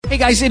Hey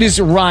guys, it is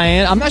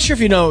Ryan. I'm not sure if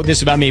you know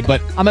this about me, but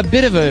I'm a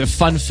bit of a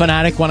fun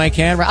fanatic when I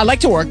can. I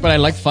like to work, but I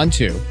like fun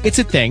too. It's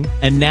a thing.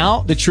 And now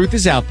the truth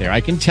is out there.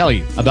 I can tell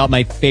you about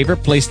my favorite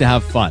place to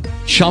have fun.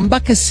 Chumba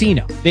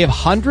Casino. They have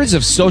hundreds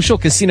of social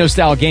casino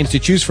style games to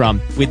choose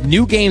from with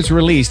new games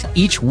released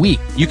each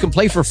week. You can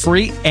play for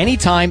free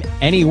anytime,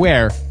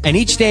 anywhere. And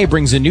each day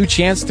brings a new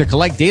chance to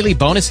collect daily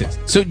bonuses.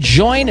 So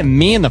join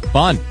me in the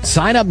fun.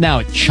 Sign up now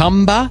at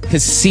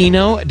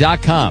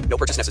ChumbaCasino.com. No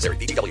purchase necessary.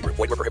 VGW Group.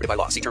 Void where prohibited by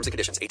law. See terms and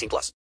conditions.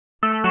 18+.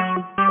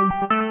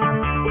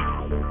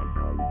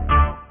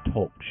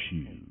 Talk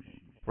shoes.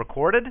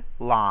 Recorded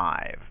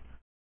live.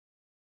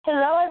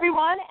 Hello,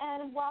 everyone,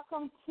 and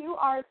welcome to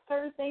our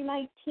Thursday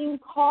night team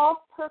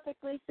call,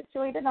 perfectly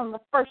situated on the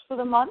first of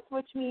the month,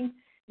 which means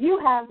you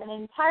have an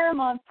entire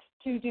month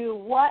to do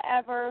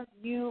whatever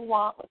you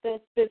want with this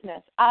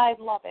business. I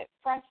love it.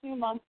 Fresh new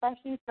month, fresh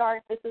new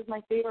start. This is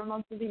my favorite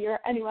month of the year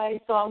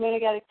anyway, so I'm going to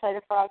get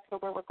excited for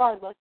October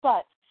regardless.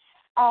 But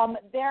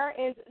there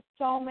is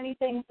so many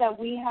things that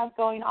we have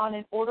going on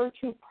in order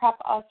to prep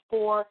us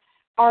for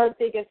our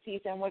biggest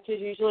season, which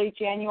is usually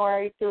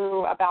January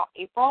through about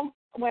April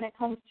when it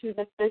comes to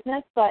this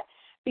business. But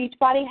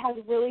Beachbody has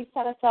really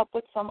set us up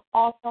with some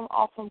awesome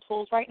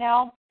tools right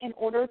now in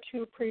order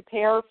to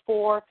prepare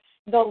for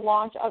the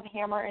launch of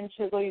Hammer and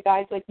Chisel, you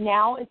guys. Like,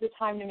 now is the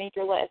time to make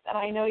your list. And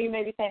I know you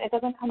may be saying it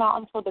doesn't come out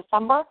until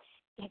December.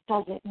 It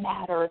doesn't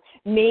matter.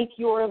 Make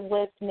your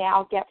list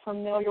now. Get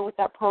familiar with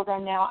that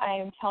program now. I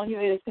am telling you,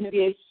 it is going to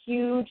be a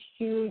huge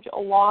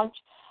launch,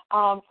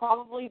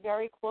 probably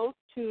very close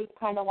to the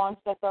kind of launch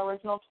that the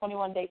original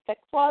 21-day fix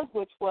was,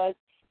 which was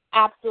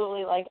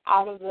absolutely like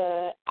out of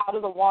the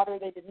water.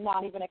 They did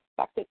not even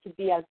expect it to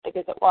be as big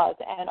as it was.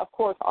 And, of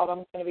course,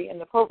 Autumn's going to be in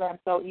the program,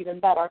 so even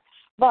better.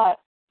 But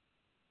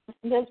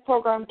this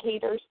program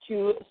caters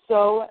to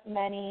so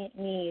many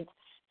needs.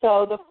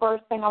 So the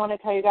first thing I want to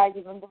tell you guys,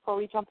 even before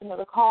we jump into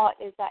the call,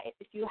 is that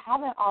if you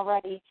haven't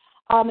already,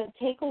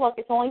 take a look.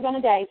 It's only been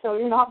a day, so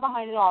you're not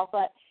behind at all,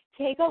 but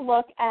take a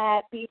look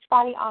at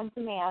Beachbody On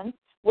Demand,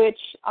 which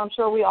I'm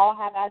sure we all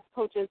have as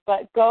coaches,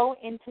 but go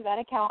into that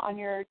account on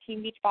your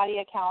Team Beachbody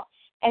account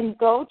and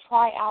go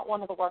try out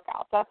one of the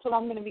workouts. That's what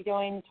I'm going to be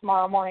doing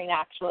tomorrow morning,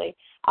 actually.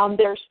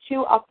 There's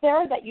 2 up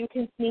there that you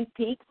can sneak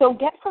peek, so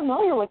get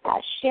familiar with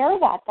that. Share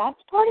that.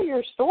 That's part of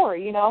your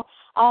story, you know.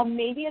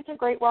 Maybe it's a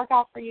great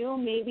workout for you.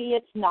 Maybe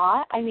it's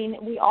not. I mean,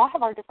 we all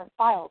have our different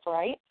styles,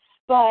 right?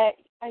 But,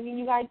 I mean,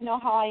 you guys know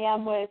how I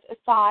am with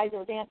size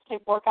or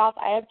dance-type workouts.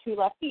 I have 2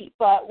 left feet.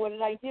 But what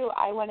did I do?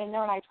 I went in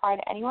there and I tried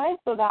it anyway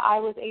so that I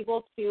was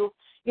able to,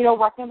 you know,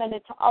 recommend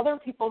it to other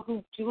people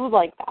who do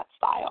like that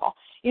style.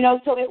 You know,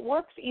 so it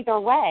works either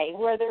way,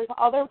 where there's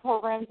other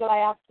programs that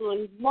I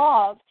absolutely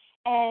love,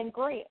 and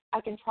great,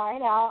 I can try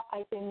it out,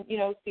 I can, you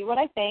know, see what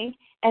I think,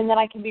 and then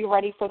I can be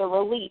ready for the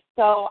release.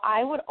 So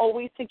I would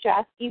always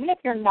suggest, even if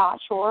you're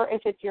not sure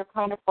if it's your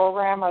kind of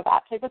program or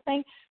that type of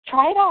thing,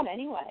 try it out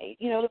anyway,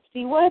 you know, to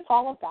see what it's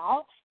all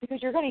about,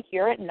 because you're going to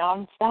hear it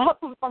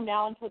nonstop from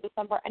now until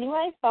December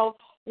anyway. So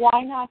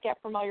why not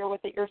get familiar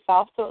with it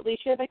yourself, so at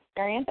least you have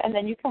experience, and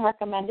then you can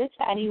recommend it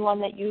to anyone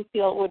that you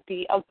feel would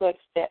be a good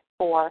fit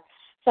for.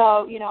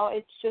 So, you know,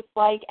 it's just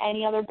like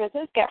any other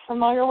business. Get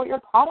familiar with your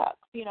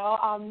products, you know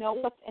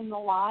what's in the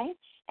line.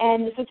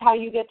 And this is how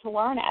you get to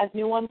learn. As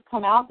new ones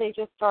come out, they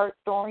just start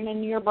storing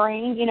in your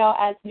brain, you know,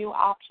 as new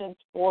options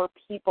for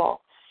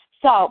people.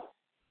 So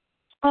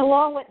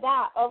along with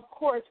that, of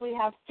course, we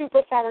have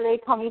Super Saturday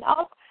coming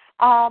up.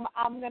 I'm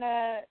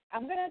gonna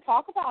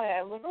talk about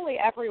it literally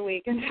every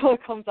week until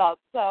it comes up.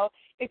 So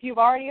if you've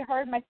already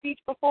heard my speech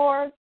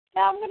before,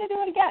 yeah, I'm gonna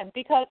do it again,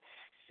 because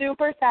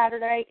Super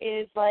Saturday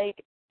is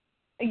like,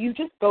 you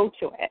just go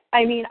to it.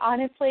 I mean,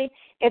 honestly,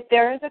 if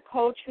there is a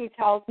coach who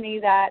tells me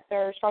that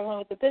they're struggling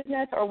with the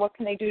business or what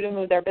can they do to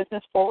move their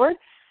business forward,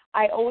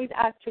 I always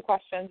ask 2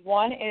 questions.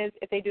 One is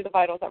if they do the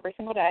vitals every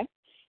single day.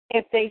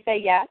 If they say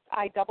yes,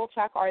 I double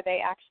check, are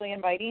they actually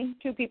inviting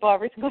 2 people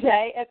every single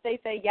day? If they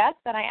say yes,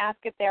 then I ask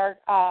if they're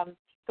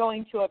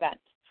going to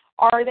events.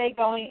 Are they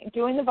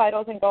doing the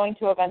vitals and going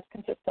to events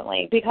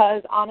consistently?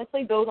 Because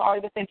honestly, those are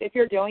the things. If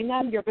you're doing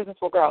them, your business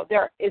will grow.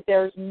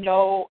 There's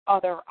no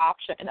other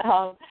option,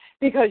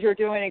 because you're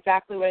doing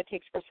exactly what it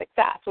takes for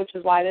success, which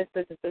is why this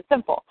business is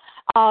simple.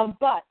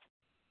 But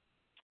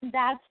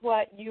that's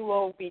what you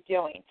will be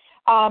doing.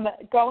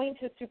 Going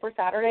to Super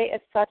Saturday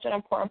is such an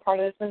important part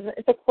of this business.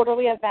 It's a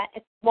quarterly event.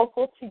 It's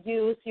local to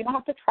you, so you don't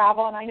have to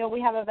travel. And I know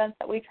we have events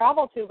that we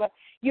travel to, but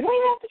you don't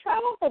even have to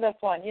travel for this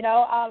one. You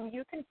know,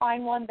 you can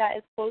find one that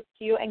is close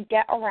to you and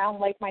get around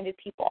like-minded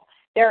people.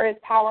 There is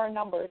power in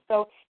numbers.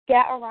 So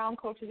get around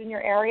coaches in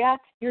your area.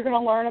 You're going to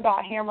learn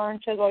about Hammer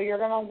and Chisel. You're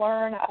going to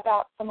learn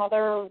about some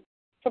other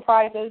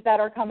surprises that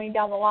are coming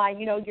down the line.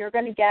 You know, you're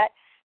going to get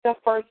the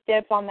first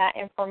dibs on that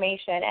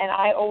information. And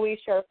I always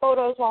share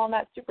photos while I'm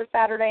at Super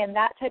Saturday and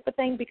that type of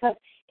thing, because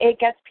it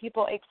gets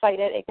people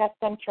excited. It gets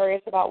them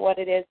curious about what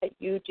it is that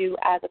you do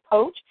as a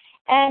coach.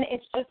 And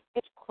it's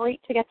great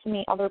to get to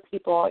meet other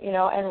people, you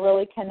know, and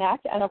really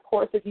connect. And, of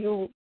course, if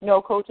you know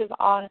coaches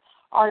on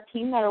our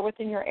team that are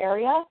within your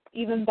area,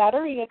 even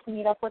better, you get to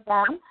meet up with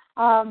them.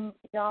 I'm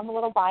a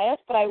little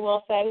biased, but I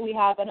will say we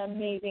have an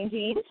amazing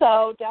team,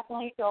 so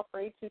definitely feel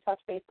free to touch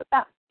base with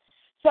them.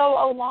 So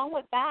along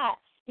with that,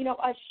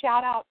 a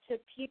shout-out to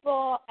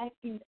people. I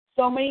think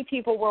so many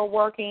people were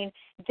working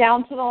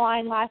down to the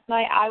line last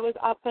night. I was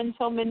up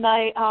until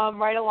midnight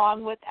right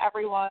along with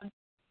everyone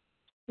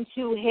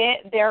to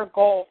hit their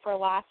goal for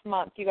last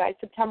month. You guys,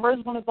 September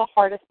is one of the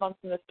hardest months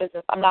in this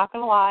business. I'm not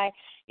going to lie.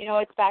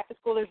 It's back to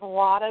school. There's a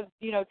lot of,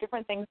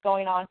 different things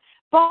going on.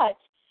 But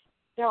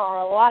there are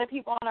a lot of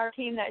people on our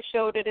team that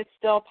showed it is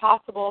still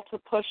possible to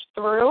push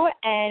through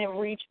and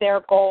reach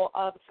their goal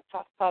of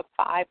Success Club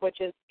 5, which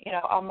is,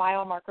 a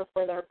mile marker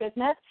for their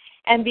business.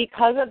 And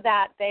because of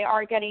that, they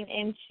are getting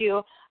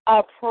into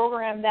a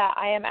program that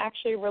I am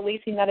actually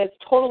releasing that is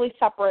totally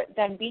separate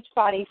than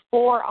Beachbody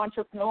for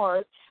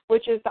entrepreneurs,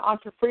 which is the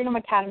Entre Freedom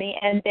Academy,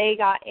 and they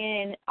got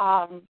in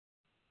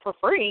for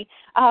free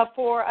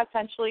for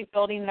essentially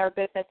building their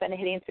business and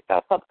hitting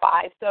Success Club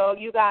 5. So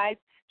you guys,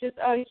 just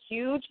a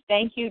huge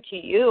thank you to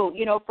you,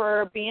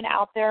 for being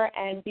out there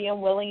and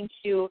being willing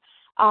to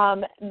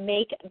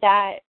make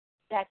that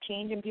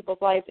change in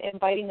people's lives,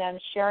 inviting them,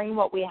 sharing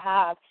what we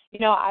have.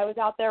 I was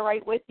out there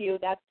right with you.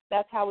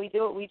 That's how we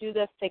do it. We do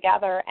this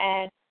together,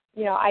 and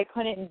I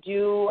couldn't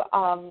do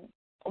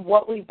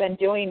what we've been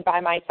doing by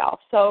myself.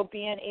 So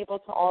being able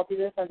to all do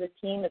this as a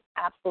team is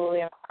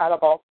absolutely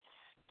incredible.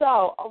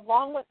 So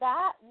along with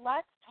that,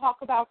 let's talk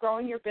about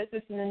growing your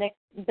business in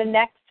the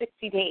next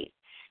 60 days.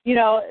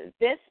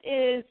 This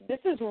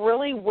is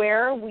really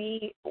where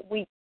we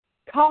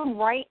come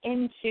right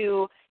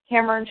into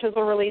Hammer and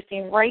Chisel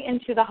releasing, right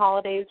into the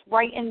holidays,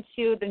 right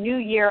into the new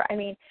year. I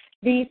mean,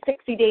 these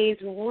 60 days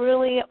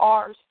really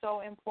are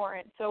so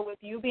important. So with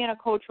you being a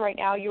coach right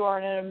now, you are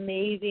in an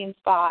amazing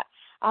spot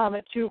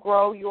to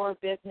grow your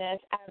business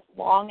as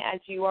long as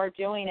you are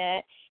doing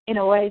it in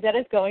a way that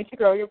is going to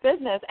grow your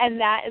business. And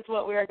that is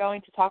what we are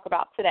going to talk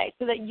about today,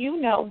 so that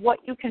you know what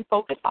you can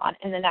focus on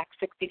in the next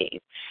 60 days,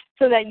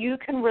 so that you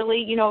can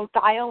really,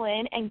 dial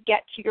in and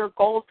get to your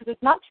goals, because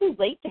it's not too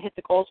late to hit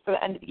the goals for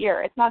the end of the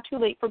year. It's not too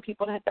late for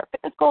people to hit their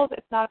fitness goals.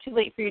 It's not too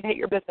late for you to hit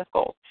your business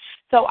goals.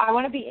 So I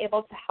want to be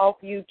able to help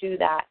you do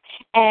that.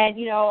 And,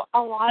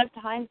 a lot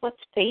of times, let's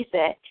face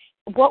it,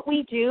 what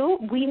we do,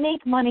 we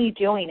make money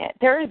doing it.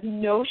 There is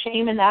no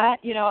shame in that,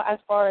 as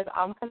far as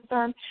I'm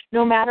concerned.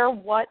 No matter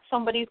what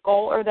somebody's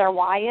goal or their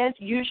why is,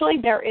 usually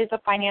there is a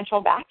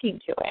financial backing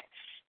to it.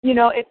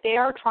 If they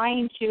are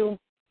trying to,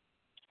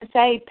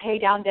 say, pay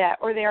down debt,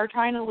 or they are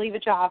trying to leave a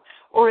job,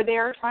 or they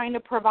are trying to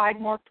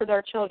provide more for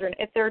their children,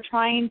 if they're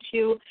trying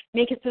to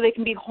make it so they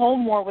can be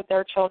home more with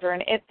their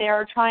children, if they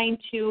are trying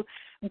to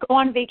go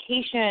on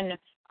vacation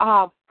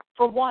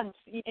for once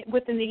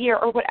within the year,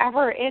 or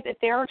whatever it is, if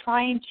they're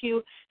trying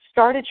to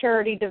start a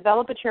charity,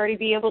 develop a charity,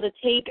 be able to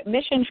take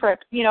mission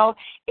trips,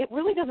 it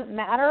really doesn't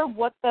matter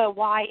what the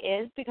why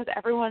is, because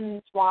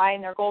everyone's why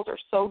and their goals are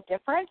so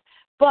different.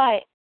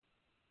 But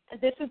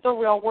this is the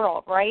real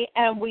world, right?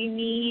 And we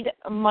need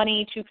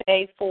money to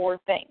pay for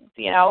things,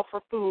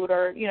 for food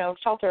or,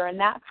 shelter and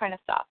that kind of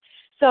stuff.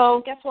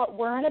 So guess what?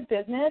 We're in a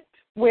business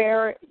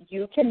where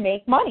you can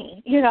make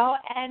money,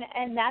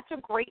 and that's a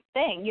great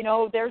thing.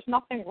 There's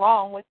nothing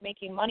wrong with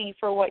making money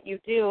for what you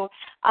do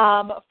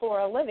for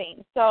a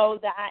living. So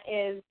that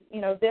is,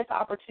 this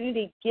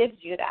opportunity gives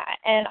you that.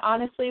 And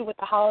honestly, with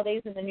the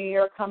holidays and the new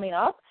year coming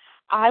up,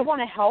 I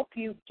want to help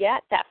you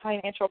get that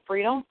financial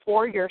freedom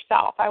for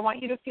yourself. I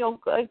want you to feel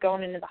good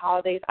going into the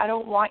holidays. I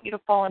don't want you to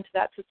fall into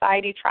that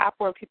society trap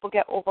where people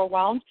get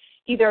overwhelmed,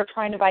 either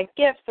trying to buy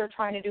gifts or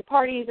trying to do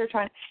parties or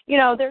trying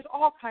to, there's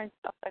all kinds of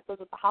stuff that goes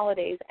with the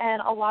holidays.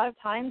 And a lot of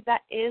times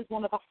that is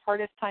one of the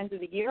hardest times of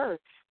the year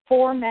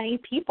for many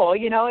people.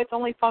 It's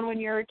only fun when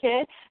you're a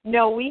kid.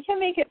 No, we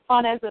can make it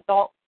fun as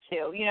adults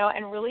too,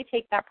 and really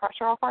take that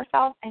pressure off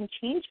ourselves and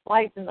change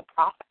lives in the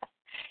process.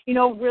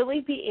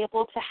 Really be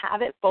able to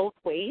have it both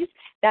ways.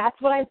 That's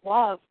what I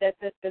love that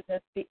this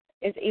business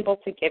is able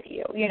to give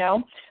you,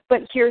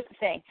 But here's the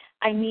thing.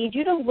 I need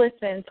you to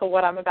listen to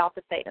what I'm about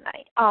to say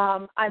tonight.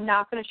 I'm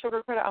not going to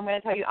sugarcoat it. I'm going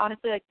to tell you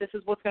honestly, this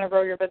is what's going to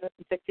grow your business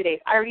in 60 days.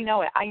 I already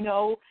know it. I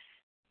know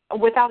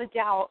without a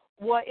doubt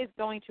what is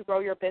going to grow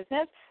your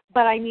business,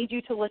 but I need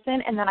you to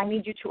listen, and then I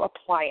need you to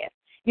apply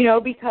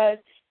it, because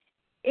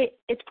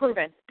it's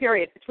proven,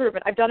 period. It's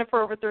proven. I've done it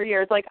for over 3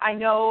 years. I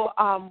know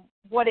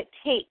what it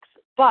takes.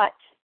 But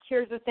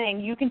here's the thing.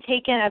 You can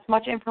take in as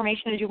much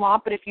information as you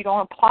want, but if you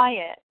don't apply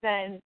it,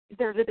 then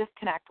there's a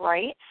disconnect,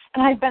 right?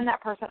 And I've been that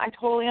person. I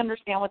totally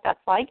understand what that's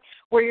like,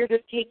 where you're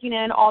just taking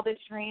in all this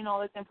training, all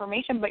this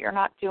information, but you're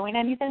not doing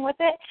anything with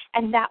it,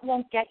 and that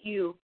won't get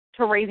you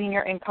to raising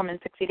your income in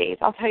 60 days.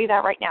 I'll tell you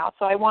that right now.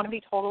 So I want to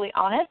be totally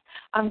honest.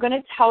 I'm going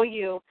to tell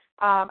you,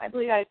 I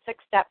believe I have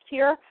 6 steps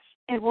here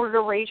in order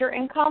to raise your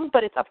income,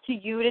 but it's up to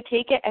you to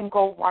take it and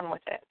go run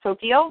with it. So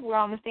deal? We're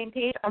on the same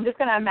page? I'm just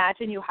going to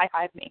imagine you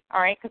high-five me, all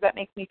right, because that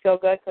makes me feel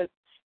good, because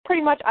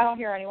pretty much I don't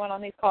hear anyone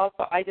on these calls,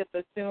 so I just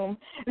assume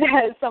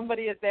that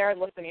somebody is there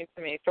listening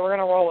to me. So we're going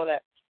to roll with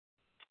it.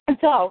 And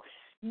so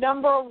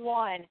number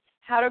 1,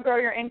 how to grow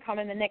your income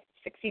in the next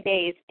 60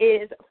 days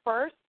is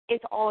first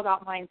it's all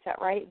about mindset,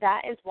 right?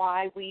 That is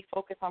why we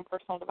focus on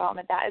personal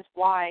development. That is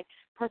why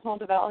personal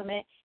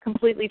development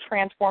completely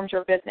transforms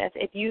your business.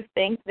 If you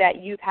think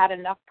that you've had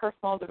enough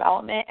personal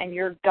development and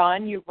you're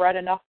done, you've read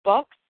enough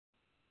books,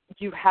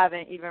 you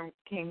haven't even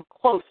came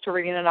close to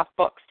reading enough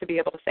books to be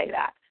able to say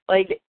that.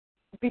 Like,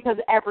 because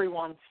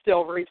everyone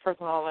still reads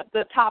personal development.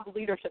 The top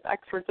leadership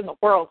experts in the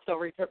world still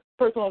read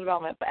personal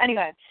development. But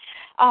anyway,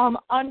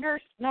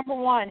 number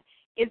one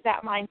is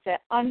that mindset.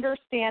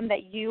 Understand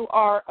that you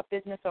are a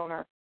business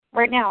owner.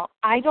 Right now,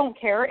 I don't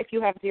care if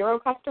you have 0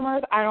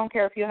 customers. I don't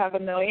care if you have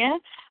 1 million.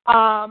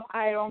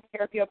 I don't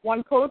care if you have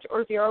 1 coach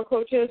or 0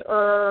 coaches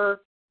or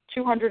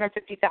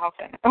 250,000,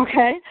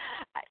 okay?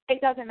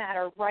 It doesn't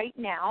matter. Right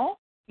now,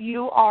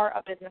 you are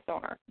a business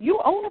owner. You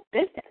own a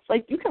business.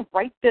 Like, you can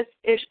write this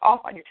ish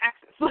off on your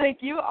taxes. Like,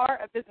 you are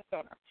a business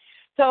owner.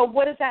 So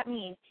what does that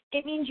mean?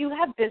 It means you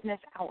have business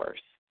hours.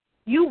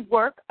 You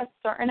work a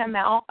certain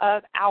amount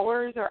of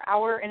hours or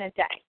hour in a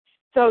day.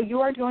 So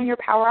you are doing your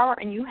power hour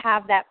and you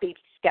have that baby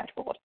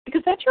scheduled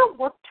because that's your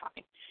work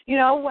time. You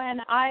know,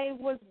 when I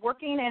was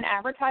working in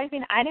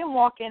advertising, I didn't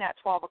walk in at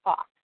 12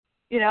 o'clock.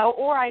 You know,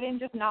 or I didn't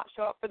just not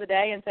show up for the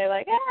day and say,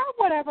 like,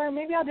 whatever,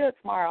 maybe I'll do it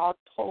tomorrow. I'll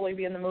totally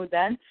be in the mood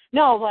then.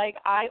 No, like,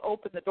 I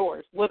opened the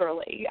doors,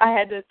 literally. I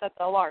had to set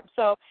the alarm.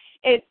 So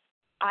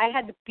I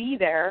had to be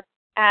there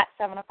at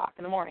 7 o'clock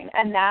in the morning,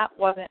 and that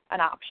wasn't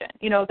an option.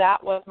 You know,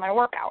 that was my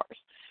work hours.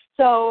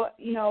 So,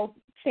 you know,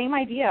 same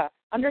idea.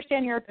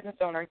 Understand you're a business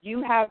owner.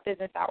 You have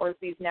business hours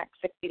these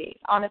next 60 days,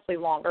 honestly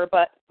longer,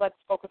 but let's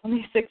focus on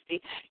these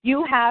 60.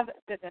 You have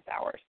business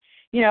hours.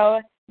 You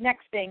know,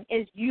 next thing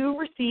is you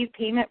receive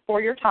payment for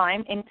your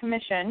time in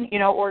commission, you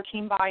know, or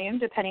team volume,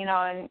 depending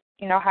on,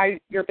 you know, how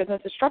your business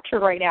is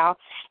structured right now,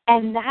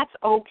 and that's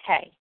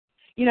okay.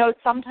 You know,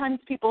 sometimes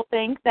people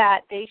think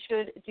that they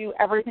should do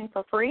everything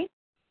for free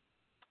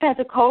as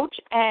a coach,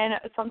 and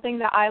something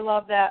that I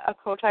love that a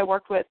coach I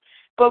worked with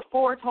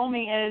before told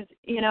me is,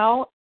 you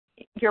know,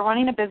 you're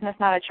running a business,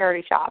 not a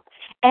charity shop.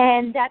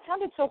 And that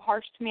sounded so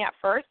harsh to me at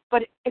first,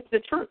 but it's the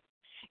truth.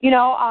 You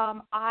know,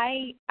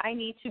 I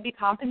need to be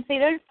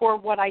compensated for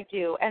what I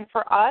do. And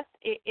for us,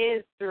 it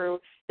is through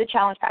the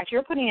challenge packs.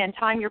 You're putting in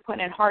time, you're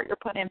putting in heart, you're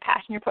putting in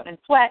passion, you're putting in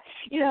sweat,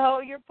 you know,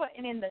 you're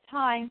putting in the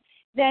time,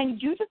 then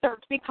you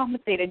deserve to be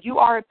compensated. You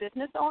are a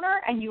business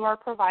owner and you are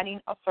providing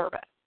a service.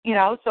 You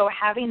know, so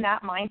having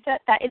that mindset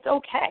that it's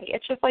okay.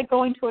 It's just like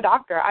going to a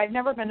doctor. I've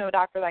never been to a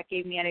doctor that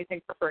gave me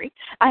anything for free.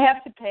 I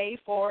have to pay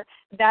for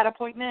that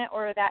appointment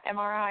or that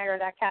MRI or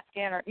that CAT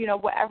scan or, you know,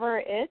 whatever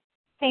it is.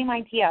 Same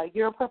idea.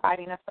 You're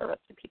providing a service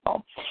to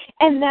people.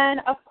 And then,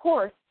 of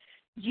course,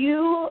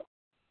 that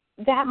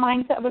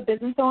mindset of a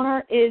business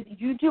owner is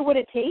you do what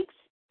it takes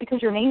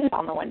because your name is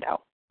on the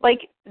window.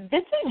 Like,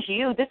 this is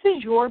you. This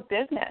is your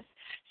business.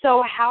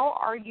 So how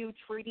are you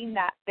treating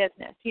that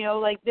business? You know,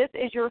 like, this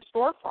is your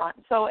storefront.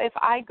 So if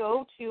I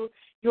go to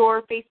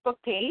your Facebook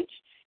page,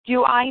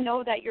 do I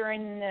know that you're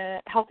in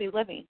healthy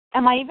living?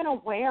 Am I even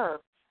aware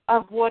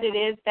of what it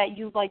is that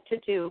you like to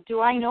do? Do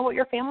I know what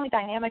your family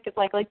dynamic is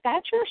like? Like,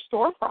 that's your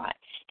storefront,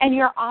 and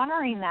you're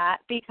honoring that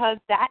because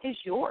that is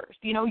yours.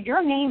 You know,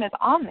 your name is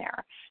on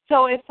there.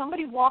 So if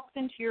somebody walks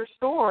into your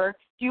store,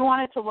 do you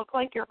want it to look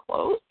like you're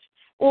closed,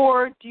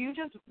 or do you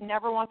just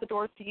never want the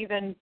doors to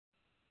even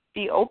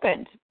be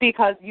opened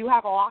because you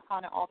have a lock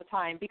on it all the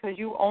time because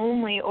you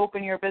only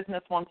open your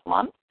business once a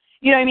month?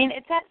 You know what I mean?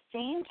 It's that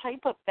same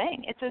type of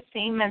thing. It's the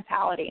same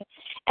mentality.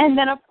 And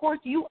then, of course,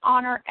 you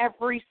honor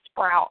every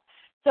sprout.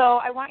 So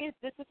I want you,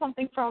 this is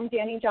something from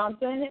Danny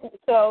Johnson,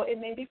 so it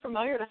may be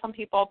familiar to some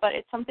people, but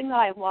it's something that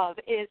I love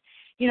is,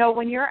 you know,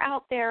 when you're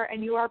out there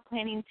and you are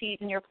planting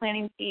seeds and you're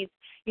planting seeds,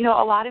 you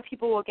know, a lot of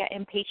people will get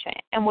impatient.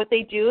 And what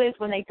they do is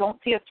when they don't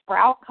see a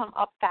sprout come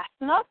up fast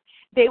enough,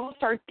 they will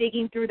start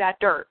digging through that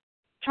dirt,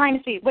 trying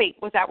to see, wait,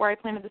 was that where I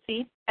planted the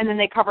seed? And then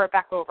they cover it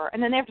back over.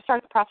 And then they have to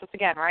start the process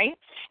again, right?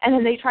 And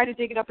then they try to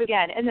dig it up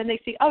again. And then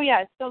they see, oh,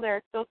 yeah, it's still there.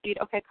 It's still seed.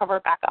 Okay, cover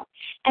it back up.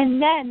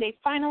 And then they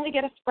finally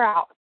get a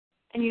sprout.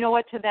 And you know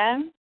what? To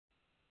them,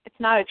 it's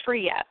not a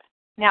tree yet.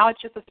 Now it's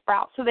just a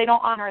sprout. So they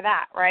don't honor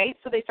that, right?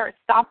 So they start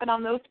stomping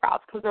on those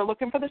sprouts because they're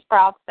looking for the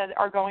sprouts that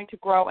are going to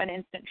grow an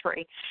instant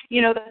tree,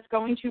 you know, that's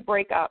going to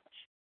break up.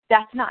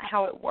 That's not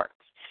how it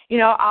works. You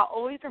know, I'll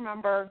always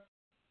remember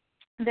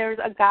there's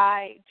a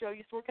guy, Joe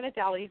used to work at a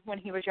deli when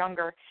he was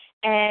younger,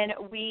 and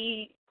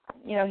he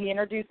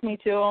introduced me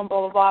to him, blah,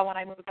 blah, blah, when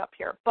I moved up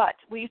here. But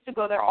we used to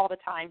go there all the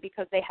time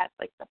because they had,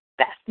 like, the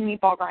best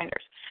meatball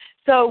grinders.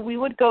 So we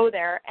would go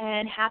there,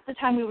 and half the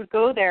time we would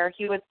go there,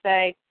 he would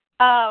say,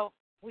 oh,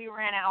 we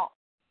ran out.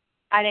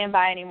 I didn't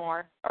buy any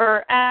more.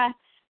 Or,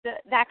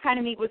 that kind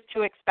of meat was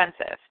too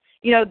expensive.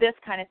 You know, this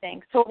kind of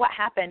thing. So what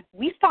happened?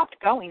 We stopped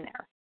going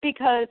there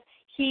because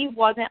he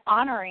wasn't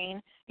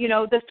honoring, you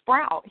know, the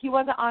sprout. He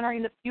wasn't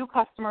honoring the few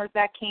customers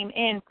that came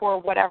in for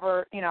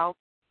whatever, you know,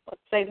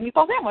 let's say the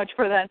meatball sandwich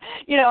for them.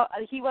 You know,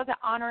 he wasn't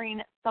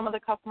honoring some of the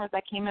customers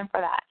that came in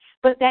for that.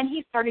 But then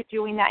he started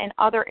doing that in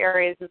other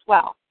areas as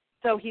well.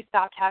 So he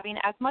stopped having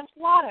as much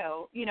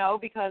lotto, you know,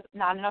 because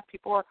not enough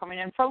people were coming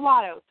in for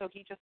lotto. So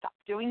he just stopped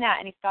doing that,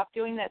 and he stopped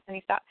doing this, and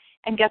he stopped.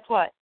 And guess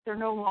what? they're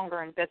no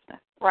longer in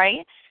business,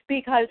 right?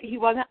 Because he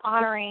wasn't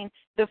honoring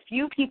the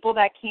few people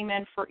that came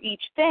in for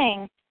each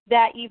thing,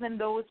 that even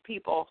those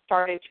people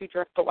started to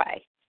drift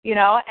away,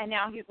 and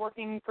now he's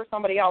working for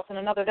somebody else in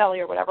another deli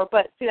or whatever.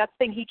 But see, that's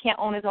the thing, he can't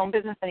own his own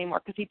business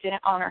anymore because he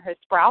didn't honor his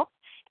sprouts,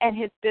 and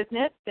his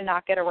business did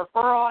not get a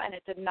referral, and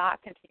it did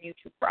not continue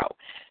to grow.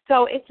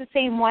 So it's the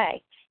same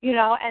way,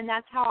 and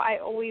that's how I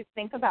always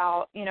think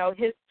about,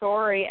 his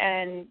story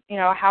and,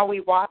 how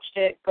we watched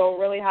it go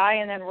really high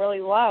and then really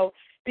low,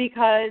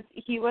 because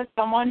he was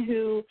someone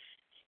who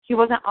he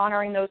wasn't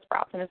honoring those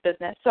sprouts in his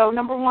business. So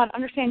number one,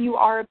 understand you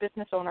are a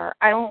business owner.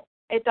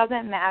 It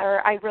doesn't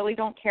matter. I really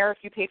don't care if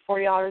you paid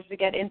 $40 to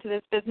get into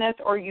this business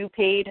or you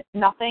paid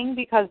nothing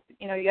because,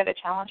 you got a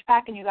challenge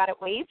pack and you got it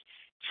waived.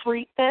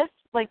 Treat this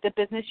like the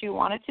business you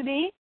want it to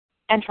be,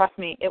 and trust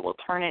me, it will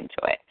turn into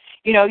it.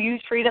 You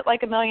treat it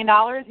like $1 million,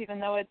 even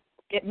though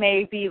it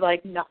may be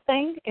like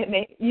nothing. It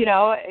may,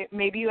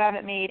 maybe you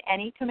haven't made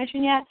any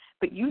commission yet,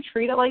 but you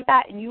treat it like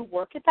that and you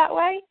work it that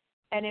way,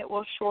 and it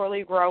will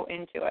surely grow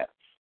into it.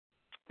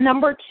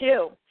 Number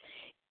two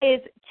is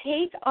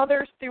take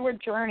others through a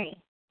journey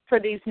for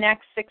these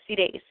next 60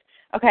 days.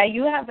 Okay,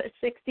 you have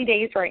 60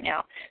 days right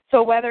now.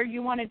 So whether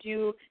you want to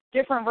do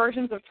different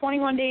versions of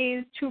 21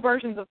 days, 2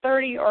 versions of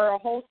 30, or a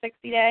whole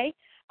 60-day,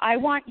 I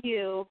want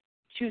you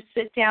to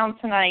sit down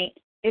tonight.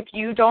 If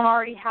you don't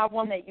already have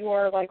one that you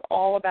are like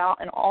all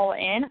about and all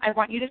in, I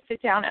want you to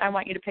sit down and I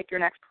want you to pick your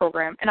next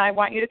program. And I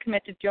want you to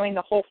commit to doing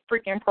the whole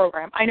freaking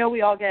program. I know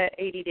we all get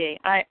ADD.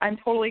 I'm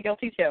totally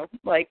guilty too.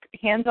 Like,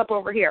 hands up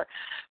over here.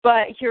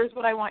 But here's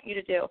what I want you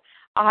to do.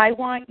 I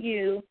want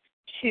you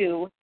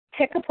to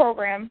pick a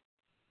program,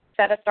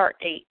 set a start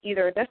date,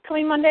 either this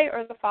coming Monday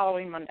or the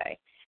following Monday.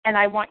 And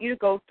I want you to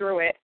go through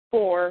it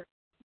for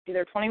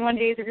either 21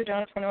 days if you're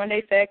doing a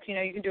 21-day fix.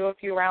 You can do a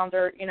few rounds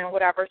or,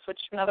 whatever, switch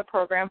to another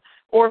program,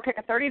 or pick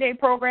a 30-day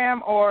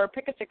program or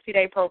pick a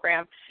 60-day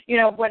program.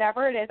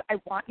 Whatever it is, I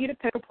want you to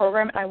pick a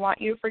program and I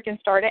want you to freaking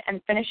start it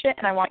and finish it,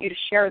 and I want you to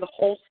share the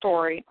whole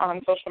story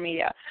on social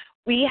media.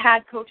 We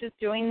had coaches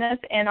doing this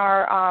in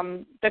our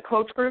the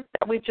coach group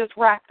that we just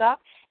wrapped up,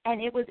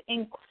 and it was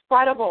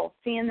incredible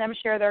seeing them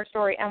share their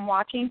story and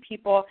watching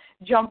people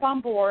jump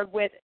on board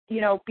with,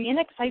 being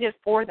excited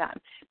for them.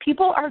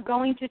 People are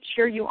going to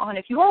cheer you on.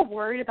 If you are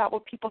worried about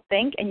what people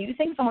think and you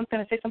think someone's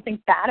going to say something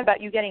bad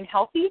about you getting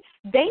healthy,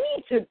 they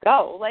need to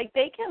go. Like,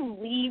 they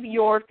can leave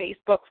your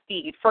Facebook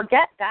feed.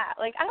 Forget that.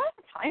 Like, I don't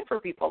have time for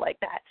people like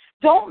that.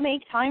 Don't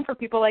make time for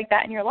people like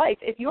that in your life.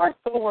 If you are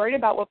so worried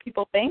about what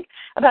people think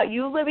about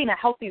you living a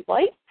healthy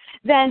life,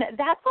 then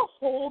that's a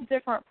whole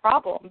different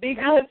problem,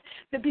 because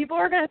the people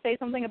are going to say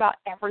something about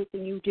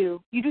everything you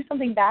do. You do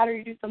something bad or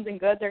you do something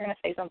good, they're going to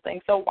say something.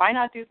 So why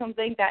not do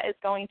something that is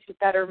going to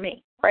better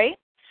me, right?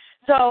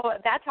 So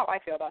that's how I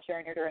feel about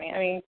sharing your journey. I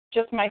mean,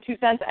 just my 2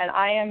 cents, and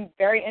I am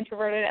very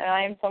introverted, and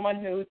I am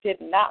someone who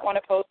did not want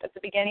to post at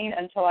the beginning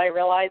until I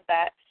realized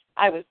that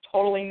I was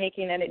totally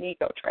making it an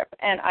ego trip,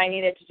 and I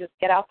needed to just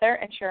get out there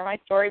and share my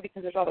story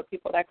because there's other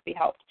people that could be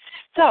helped.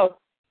 So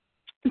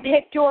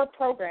pick your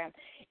program.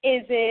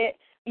 Is it,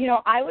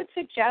 I would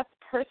suggest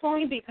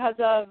personally, because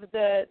of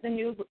the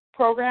new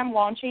program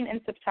launching in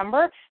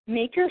September,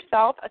 make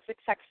yourself a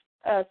success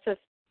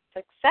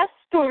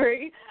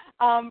story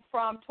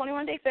from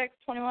 21-Day Fix,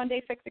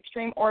 21-Day Fix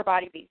Extreme, or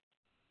Body Beast.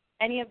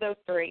 Any of those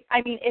 3.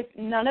 I mean, if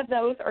none of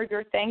those are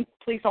your thing,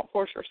 please don't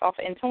force yourself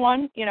into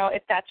one.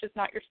 If that's just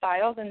not your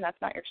style, then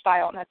that's not your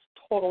style, and that's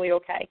totally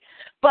okay.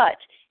 But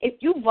if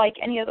you like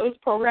any of those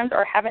programs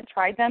or haven't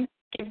tried them,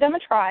 give them a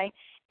try.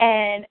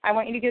 And I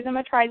want you to give them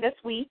a try this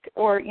week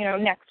or,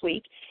 next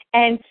week,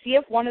 and see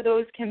if one of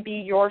those can be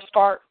your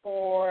start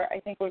for,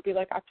 I think it would be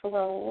like October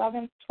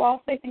 11th,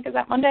 12th, I think is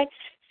that Monday.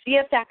 See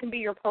if that can be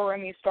your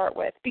program you start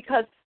with,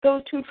 because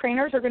those 2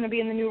 trainers are going to be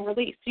in the new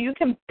release. So you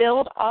can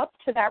build up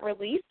to that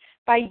release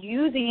by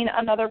using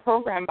another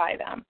program by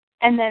them,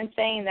 and then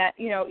saying that,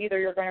 either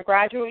you're going to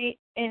graduate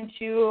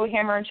into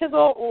Hammer and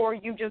Chisel, or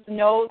you just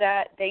know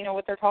that they know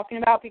what they're talking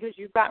about because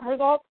you've gotten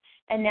results,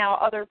 and now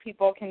other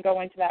people can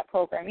go into that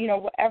program.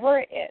 Whatever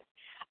it is,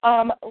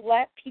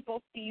 let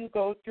people see you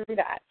go through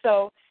that.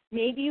 So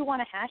maybe you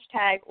want to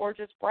hashtag or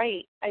just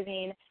write,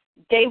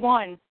 day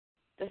 1,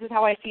 this is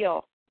how I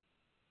feel,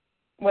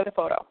 with a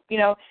photo.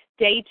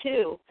 Day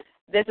 2,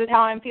 this is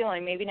how I'm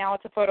feeling. Maybe now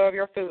it's a photo of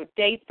your food.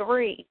 Day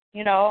 3,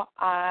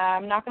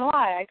 I'm not going to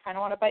lie, I kind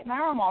of want to bite my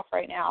arm off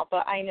right now,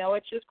 but I know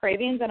it's just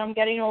cravings and I'm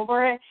getting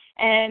over it,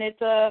 and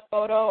it's a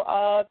photo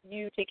of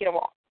you taking a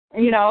walk.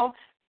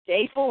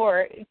 Day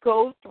 4,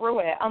 go through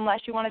it.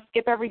 Unless you want to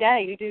skip every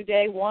day, you do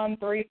day 1,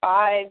 3,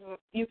 5.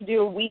 You can do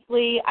a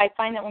weekly. I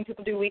find that when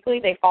people do weekly,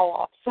 they fall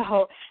off.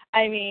 So,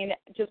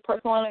 just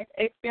personal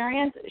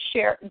experience,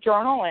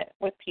 journal it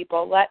with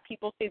people. Let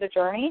people see the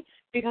journey,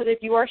 because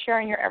if you are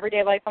sharing your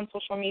everyday life on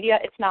social media,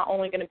 it's not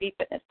only going to be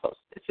fitness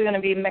posts. It's going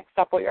to be mixed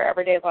up with your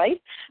everyday life,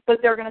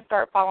 but they're going to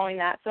start following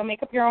that. So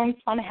make up your own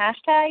fun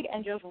hashtag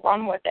and just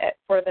run with it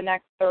for the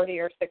next 30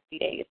 or 60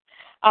 days.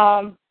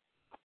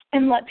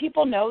 And let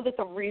people know that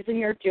the reason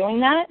you're doing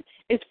that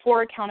is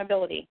for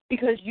accountability,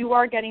 because you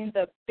are getting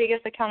the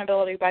biggest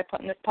accountability by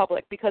putting this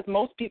public, because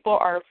most people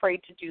are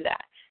afraid to do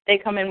that. They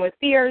come in with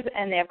fears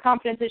and they have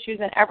confidence issues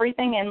and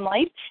everything in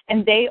life,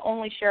 and they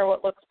only share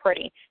what looks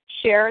pretty.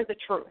 Share the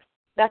truth.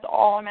 That's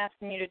all I'm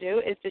asking you to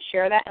do, is to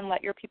share that and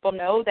let your people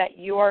know that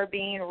you are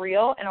being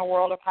real in a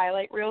world of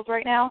highlight reels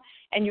right now,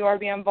 and you are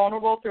being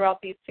vulnerable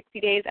throughout these 60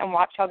 days, and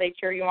watch how they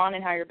cheer you on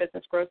and how your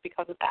business grows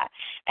because of that.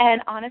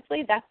 And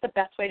honestly, that's the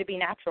best way to be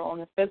natural in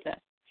this business.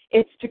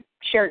 It's to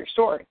share your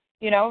story.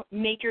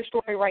 Make your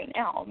story right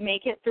now.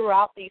 Make it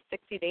throughout these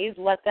 60 days.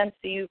 Let them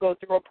see you go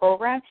through a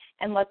program,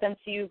 and let them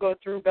see you go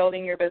through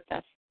building your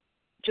business.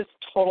 Just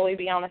totally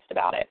be honest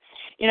about it.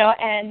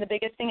 And the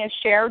biggest thing is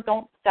share.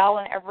 Don't sell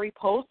in every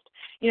post.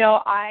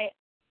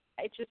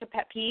 It's just a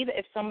pet peeve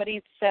if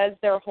somebody says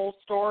their whole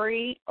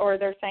story, or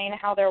they're saying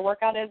how their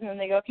workout is, and then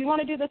they go, if you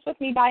want to do this with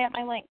me, buy at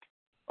my link.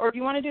 Or if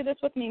you want to do this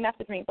with me,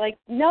 message me.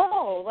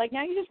 No,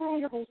 now you just ruined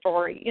your whole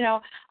story.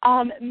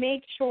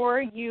 Make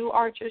sure you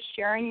are just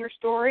sharing your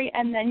story,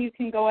 and then you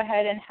can go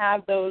ahead and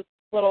have those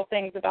little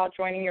things about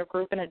joining your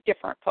group in a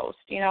different post.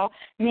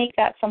 Make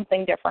that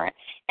something different.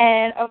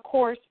 And, of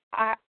course,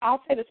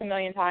 I'll say this a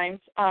million times,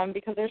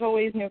 because there's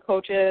always new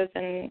coaches,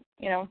 and,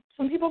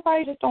 some people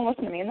probably just don't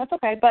listen to me, and that's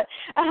okay. But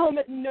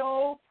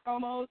no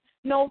promos,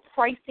 no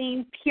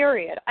pricing,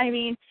 period.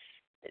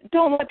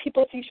 Don't let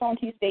people see Shaun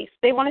T's face.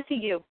 They want to see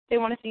you. They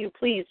want to see you,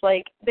 please.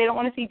 They don't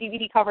want to see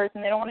DVD covers,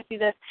 and they don't want to see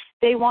this.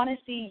 They want to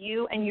see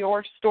you and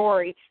your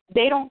story.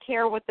 They don't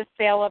care what the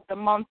sale of the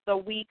month, the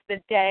week,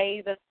 the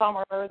day, the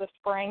summer, the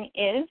spring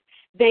is.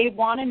 They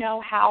want to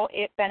know how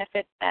it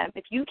benefits them.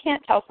 If you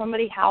can't tell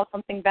somebody how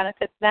something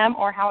benefits them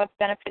or how it's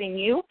benefiting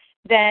you,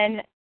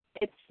 then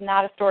it's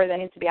not a story that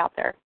needs to be out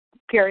there,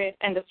 period,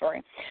 end of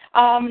story.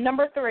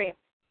 Number 3.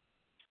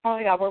 Oh,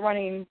 my God, we're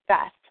running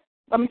fast.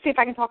 Let me see if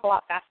I can talk a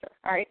lot faster.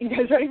 All right, you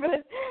guys ready for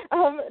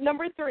this?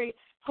 Number 3,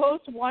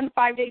 host 1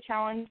 5-day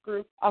challenge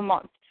group a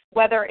month,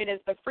 whether it is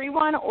the free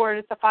one or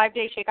it's the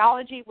 5-day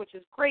Shakeology, which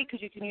is great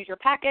because you can use your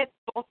packets.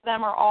 Both of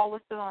them are all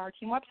listed on our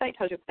team website.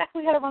 Tells you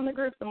exactly how to run the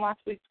groups, and last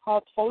week's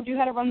call told you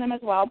how to run them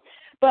as well.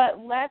 But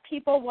let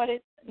people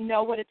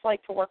know what it's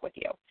like to work with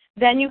you.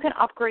 Then you can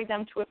upgrade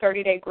them to a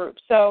 30-day group.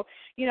 So,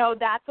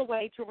 that's a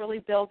way to really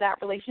build that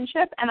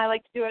relationship, and I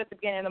like to do it at the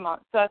beginning of the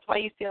month. So that's why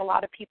you see a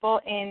lot of people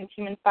in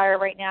Team Inspire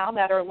right now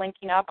that are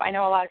linking up. I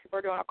know a lot of people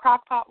are doing a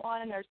crock pot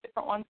one, and there's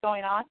different ones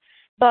going on.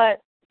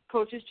 But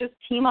coaches just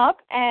team up,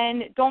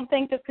 and don't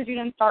think just because you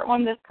didn't start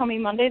one this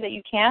coming Monday that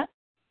you can't.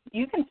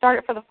 You can start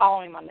it for the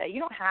following Monday. You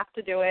don't have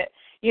to do it,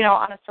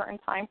 on a certain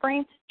time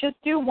frame. Just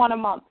do one a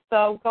month.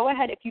 So go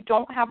ahead. If you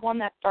don't have one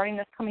that's starting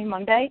this coming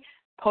Monday,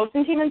 post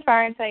in Team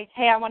Inspire and say,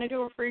 hey, I want to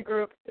do a free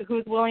group.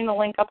 Who's willing to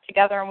link up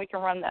together and we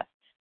can run this?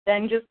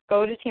 Then just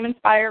go to Team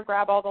Inspire,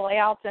 grab all the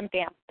layouts, and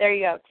bam, there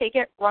you go. Take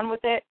it, run with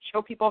it, show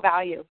people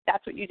value.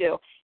 That's what you do.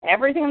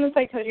 Everything on the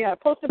site tells you how to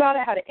post about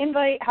it, how to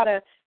invite, how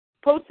to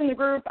post in the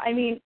group.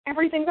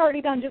 Everything's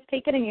already done. Just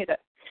take it and use it.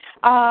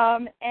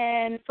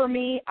 And for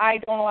me, I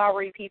don't allow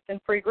repeats in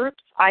free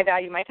groups. I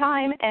value my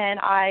time, and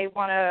I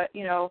want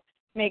to,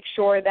 make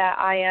sure that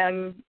I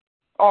am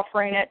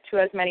offering it to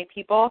as many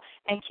people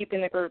and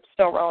keeping the group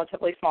still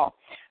relatively small.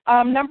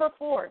 Number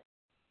 4,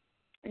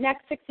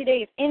 next 60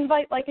 days,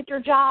 invite like it's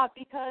your job,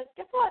 because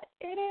guess what?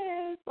 It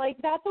is.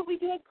 That's what we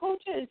do as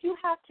coaches. You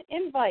have to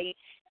invite.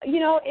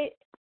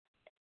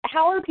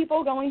 How are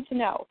people going to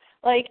know?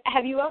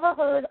 Have you ever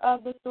heard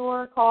of the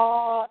store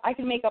called, I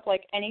can make up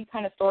any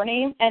kind of store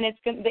name, and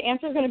the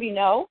answer is going to be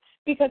no,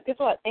 because guess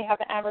what? They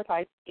haven't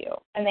advertised to you,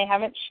 and they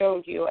haven't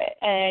showed you it,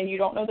 and you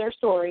don't know their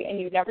story, and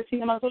you've never seen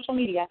them on social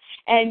media,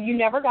 and you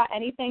never got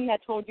anything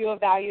that told you a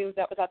value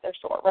that was at their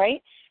store,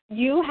 right?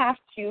 You have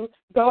to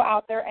go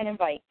out there and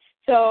invite.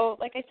 So,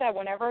 like I said,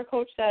 whenever a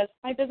coach says,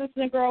 my business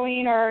isn't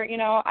growing, or,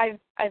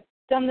 I've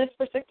done this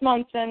for 6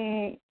 months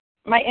and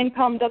my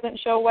income doesn't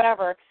show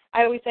whatever,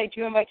 I always say,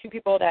 do you invite 2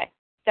 people a day?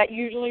 That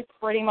usually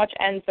pretty much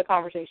ends the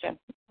conversation,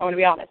 I want to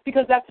be honest,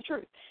 because that's the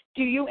truth.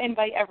 Do you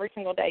invite every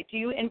single day? Do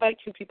you invite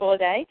 2 people a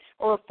day,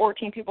 or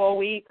 14 people a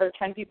week, or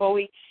 10 people a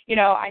week?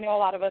 I know a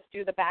lot of us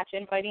do the batch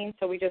inviting,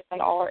 so we just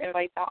send all our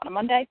invites out on a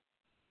Monday.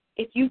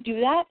 If you do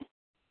that,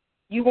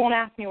 you won't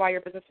ask me why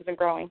your business isn't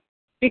growing,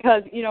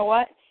 because you know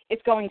what?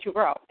 It's going to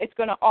grow. It's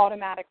going to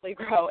automatically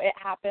grow. It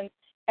happens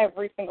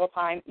every single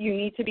time. You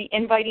need to be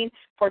inviting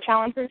for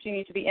challenge groups. You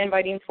need to be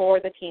inviting for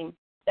the team.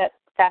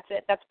 That's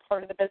it. That's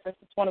part of the business.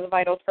 It's one of the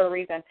vitals for a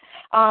reason.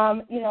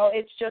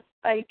 It's just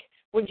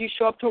would you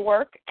show up to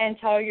work and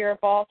tell your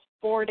boss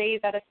 4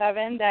 days out of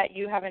 7 that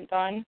you haven't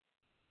done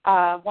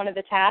one of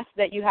the tasks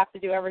that you have to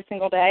do every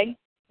single day?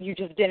 You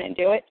just didn't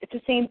do it. It's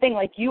the same thing.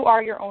 You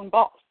are your own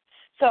boss.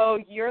 So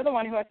you're the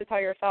one who has to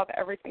tell yourself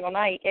every single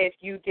night if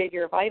you did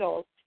your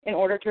vitals in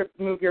order to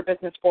move your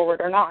business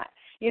forward or not.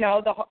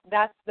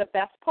 that's the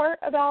best part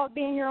about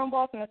being your own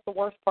boss, and it's the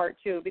worst part,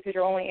 too, because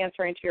you're only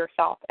answering to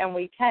yourself, and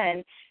we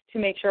tend to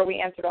make sure we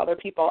answer to other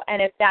people.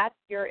 And if that's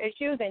your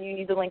issue, then you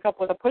need to link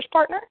up with a push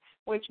partner,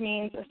 which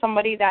means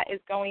somebody that is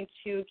going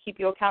to keep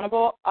you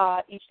accountable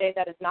each day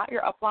that is not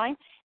your upline,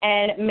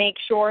 and make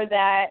sure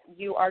that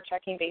you are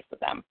checking base with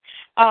them.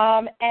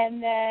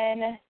 And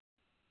then,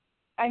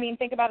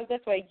 think about it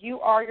this way. You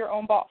are your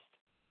own boss.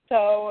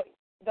 So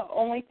the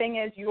only thing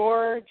is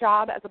your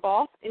job as a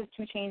boss is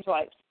to change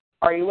lives.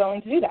 Are you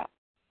willing to do that?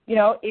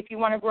 If you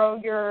want to grow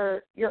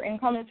your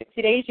income in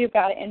 60 days, you've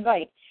got to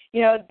invite.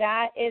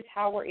 That is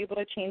how we're able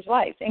to change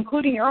lives,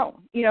 including your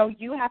own.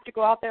 You have to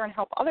go out there and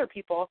help other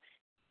people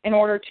in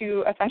order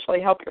to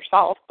essentially help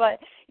yourself. But,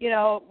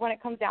 when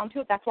it comes down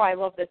to it, that's why I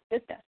love this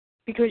business,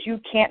 because you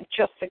can't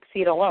just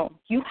succeed alone.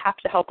 You have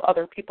to help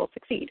other people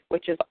succeed,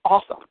 which is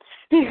awesome,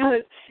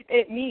 because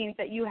it means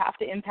that you have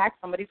to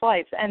impact somebody's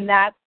life, and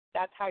that's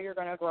how you're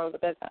going to grow the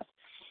business.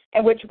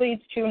 And which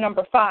leads to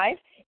number 5,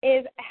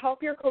 is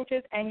help your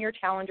coaches and your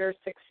challengers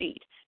succeed.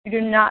 You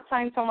do not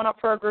sign someone up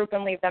for a group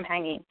and leave them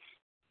hanging.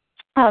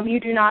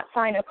 You do not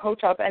sign a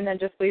coach up and then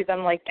just leave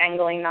them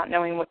dangling, not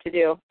knowing what to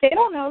do. They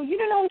don't know. You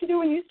didn't know what to do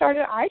when you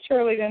started. I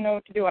surely didn't know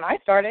what to do when I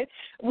started.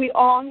 We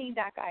all need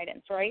that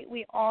guidance, right?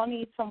 We all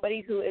need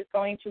somebody who is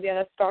going to get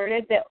us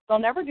started. They'll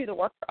never do the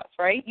work for us,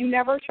 right? You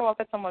never show up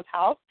at someone's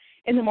house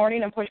in the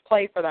morning and push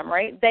play for them,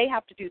 right? They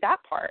have to do that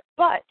part.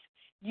 But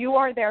you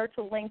are there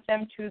to link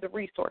them to the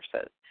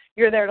resources.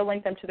 You're there to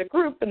link them to the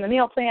group and the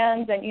meal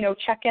plans and,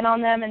 check in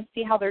on them and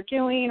see how they're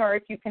doing, or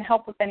if you can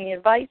help with any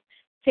advice.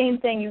 Same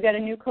thing, you get a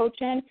new coach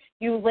in,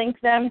 you link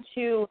them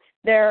to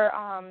their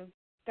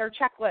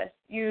checklist.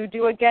 You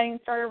do a getting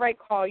started right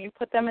call. You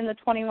put them in the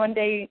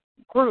 21-day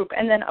group,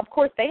 and then, of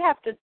course, they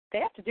have to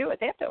do it.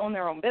 They have to own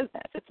their own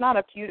business. It's not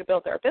up to you to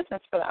build their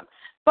business for them.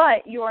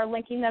 But you are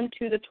linking them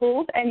to the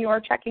tools, and you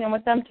are checking in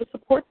with them to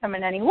support them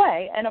in any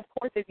way. And, of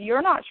course, if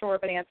you're not sure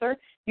of an answer,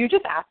 you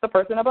just ask the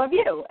person above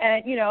you.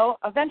 And,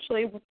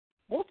 eventually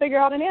we'll figure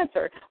out an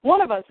answer.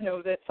 One of us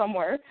knows it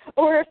somewhere,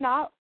 or if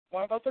not,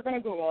 one of us are going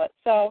to Google it.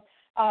 So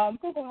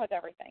Google has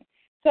everything.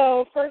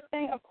 So first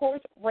thing, of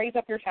course, raise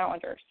up your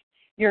challengers.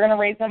 You're going to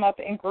raise them up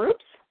in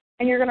groups,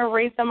 and you're going to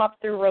raise them up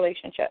through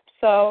relationships.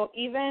 So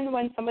even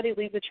when somebody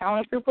leaves a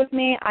challenge group with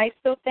me, I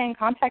still stay in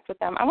contact with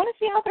them. I want to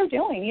see how they're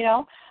doing,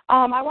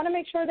 I want to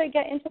make sure they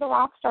get into the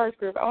Rock Stars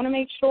group. I want to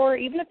make sure,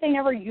 even if they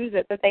never use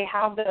it, that they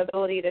have the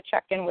ability to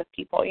check in with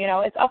people.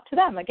 It's up to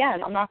them.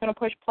 Again, I'm not going to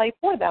push play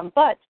for them,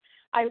 but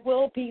I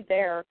will be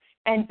there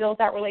and build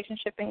that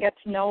relationship and get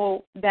to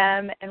know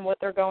them and what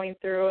they're going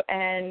through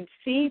and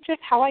see just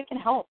how I can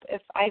help.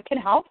 If I can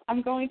help,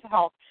 I'm going to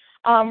help,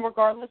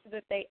 regardless of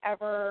if they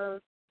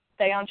ever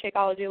stay on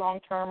Shakeology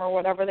long-term or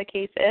whatever the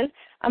case is.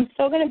 I'm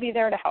still going to be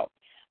there to help.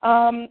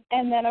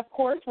 And then, of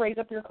course, raise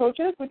up your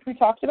coaches, which we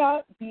talked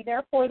about. Be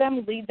there for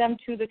them. Lead them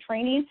to the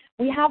training.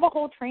 We have a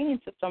whole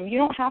training system. You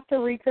don't have to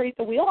recreate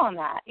the wheel on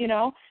that,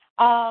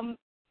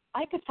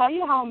 I could tell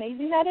you how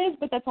amazing that is,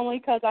 but that's only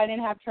because I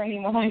didn't have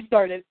training when I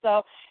started.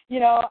 So,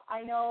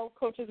 I know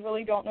coaches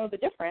really don't know the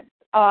difference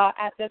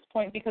at this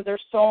point because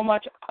there's so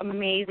much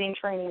amazing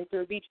training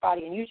through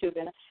Beachbody and YouTube.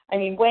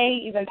 And, way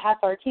even past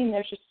our team,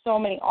 there's just so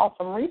many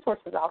awesome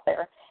resources out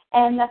there.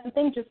 And that's the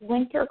thing, just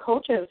link your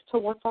coaches to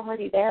what's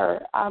already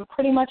there.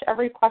 Pretty much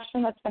every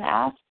question that's been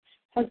asked,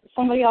 has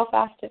somebody else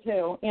asked it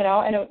too,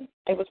 and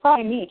it was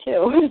probably me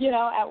too,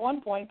 at one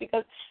point,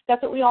 because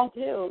that's what we all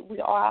do. We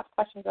all ask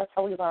questions. That's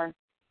how we learn.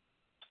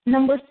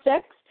 Number 6,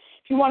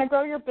 if you want to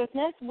grow your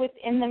business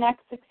within the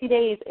next 60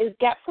 days, is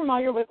get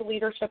familiar with the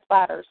leadership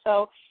ladder.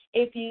 So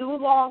if you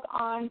log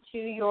on to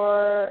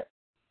your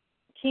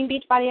Team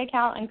Beachbody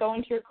account and go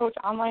into your Coach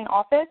Online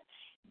office,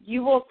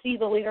 you will see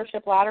the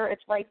leadership ladder.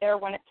 It's right there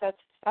when it says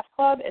Success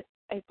Club. It's,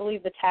 I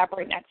believe, the tab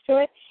right next to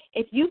it.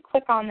 If you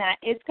click on that,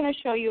 it's going to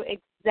show you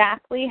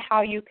exactly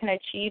how you can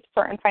achieve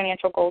certain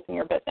financial goals in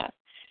your business.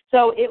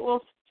 So it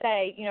will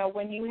say,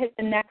 when you hit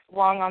the next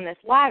rung on this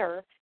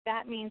ladder,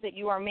 that means that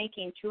you are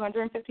making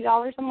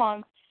 $250 a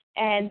month,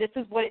 and this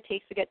is what it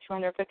takes to get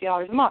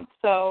 $250 a month.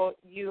 So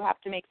you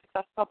have to make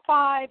Success Club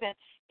 5, and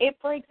it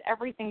breaks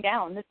everything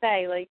down to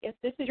say, if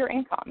this is your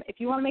income, if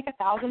you want to make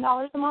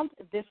 $1,000 a month,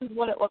 this is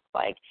what it looks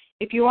like.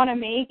 If you want to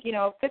make,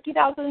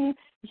 $50,000,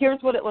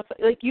 here's what it looks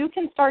like. You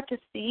can start to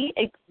see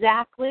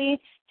exactly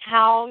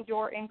how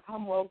your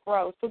income will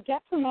grow. So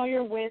get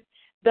familiar with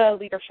the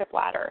leadership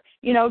ladder.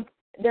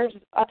 There's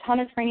a ton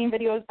of training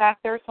videos back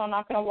there, so I'm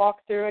not going to walk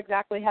through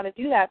exactly how to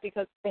do that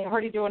because they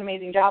already do an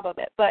amazing job of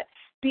it. But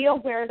be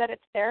aware that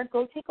it's there.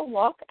 Go take a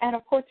look. And,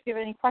 of course, if you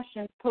have any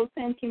questions, post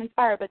it in Team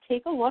Inspire. But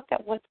take a look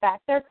at what's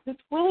back there because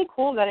it's really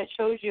cool that it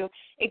shows you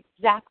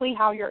exactly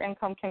how your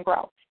income can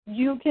grow.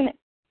 You can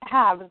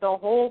have the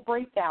whole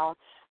breakdown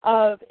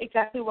of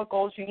exactly what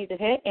goals you need to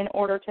hit in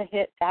order to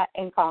hit that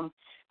income.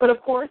 But,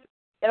 of course,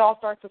 it all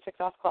starts with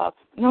Success Club.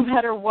 No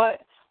matter what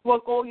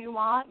goal you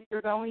want,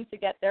 you're going to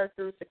get there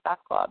through Success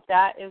Club.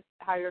 That is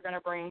how you're going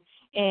to bring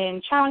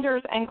in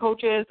challengers and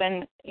coaches,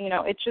 and,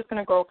 it's just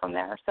going to grow from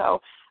there.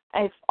 So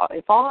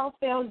if all else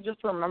fails,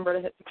 just remember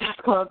to hit Success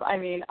Club. I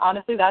mean,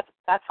 honestly, that's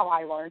how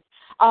I learned,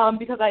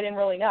 because I didn't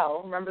really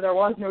know. Remember, there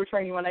was no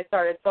training when I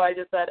started, so I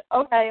just said,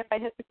 okay, if I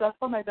hit Success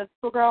Club, my business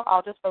will grow.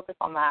 I'll just focus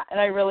on that, and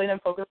I really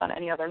didn't focus on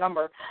any other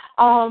number.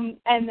 And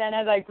then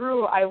as I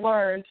grew, I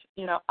learned,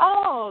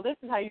 this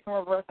is how you can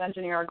reverse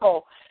engineer a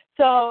goal.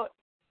 So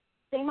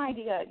same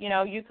idea.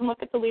 You can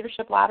look at the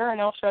leadership ladder, and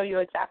it'll show you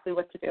exactly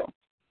what to do.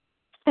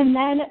 And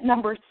then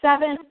number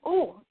 7,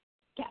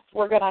 yes,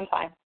 we're good on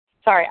time.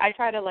 Sorry, I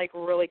try to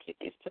really keep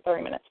these to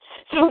 30 minutes.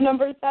 So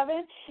number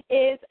 7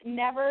 is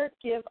never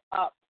give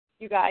up.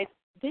 You guys,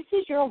 this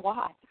is your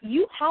why.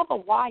 You have a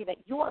why that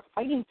you are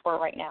fighting for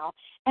right now.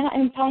 And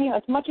I'm telling you,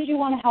 as much as you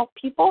want to help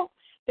people,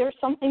 there's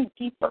something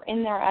deeper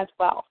in there as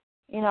well,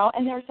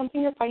 and there's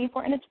something you're fighting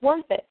for, and it's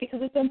worth it because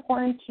it's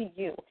important to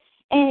you.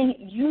 And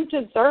you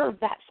deserve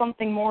that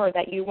something more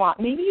that you want.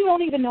 Maybe you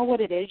don't even know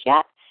what it is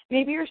yet.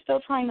 Maybe you're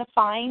still trying to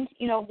find,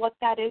 what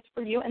that is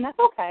for you, and that's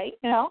okay.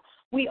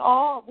 We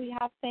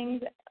have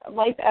things,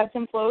 life ebbs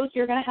and flows.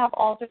 You're going to have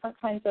all different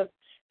kinds of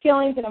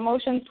feelings and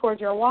emotions towards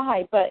your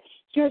why. But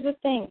here's the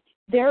thing.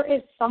 There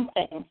is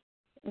something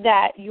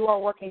that you are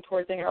working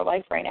towards in your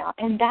life right now,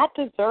 and that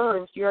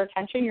deserves your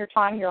attention, your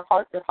time, your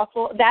heart, your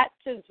hustle. That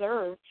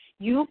deserves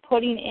you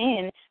putting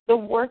in the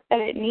work that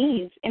it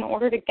needs in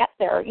order to get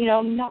there.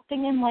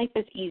 Nothing in life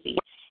is easy.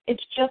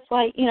 It's just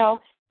like,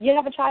 you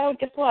have a child,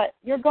 guess what?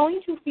 You're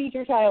going to feed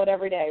your child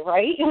every day,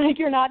 right?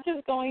 You're not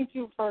just going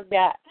to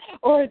forget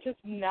or just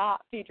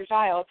not feed your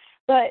child.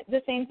 But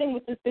the same thing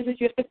with this business,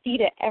 you have to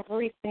feed it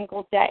every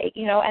single day,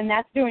 and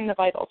that's doing the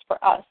vitals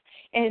for us.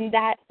 And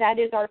that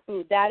is our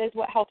food. That is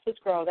what helps us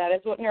grow. That is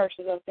what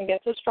nourishes us and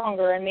gets us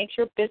stronger and makes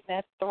your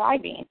business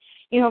thriving.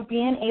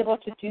 Being able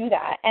to do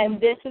that.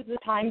 And this is the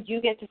time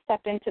you get to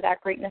step into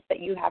that greatness that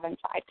you have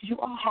inside, because you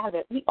all have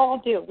it. We all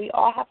do. We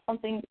all have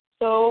something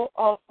so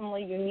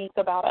awesomely unique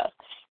about us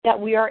that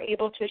we are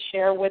able to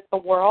share with the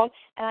world.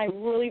 And I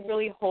really,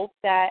 really hope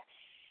that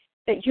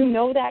you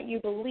know that, you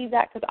believe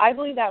that, because I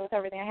believe that with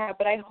everything I have,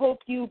 but I hope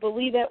you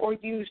believe it, or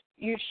you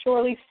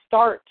surely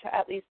start to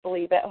at least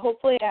believe it.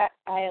 Hopefully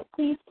I at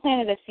least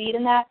planted a seed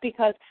in that,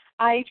 because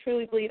I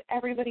truly believe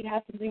everybody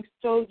has something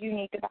so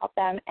unique about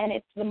them, and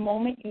it's the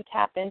moment you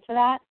tap into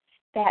that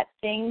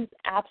things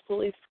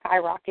absolutely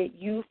skyrocket.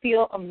 You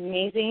feel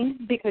amazing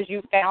because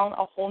you found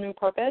a whole new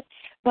purpose,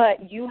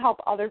 but you help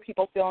other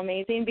people feel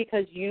amazing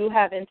because you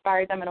have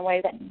inspired them in a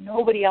way that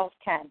nobody else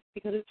can,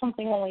 because it's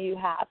something only you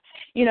have.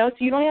 So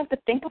you don't have to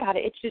think about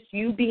it. It's just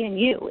you being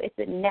you. It's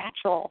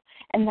natural,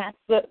 and that's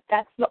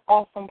the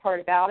awesome part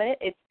about it.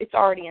 It's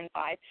already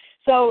inside.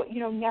 So,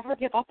 never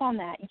give up on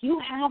that. You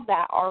have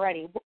that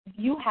already.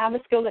 You have a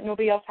skill that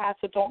nobody else has,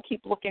 so don't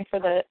keep looking for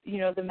the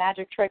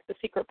magic trick, the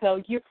secret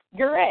pill.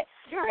 You're it.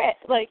 You're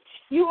it.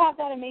 You have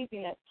that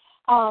amazingness.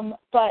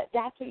 But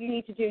that's what you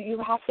need to do.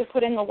 You have to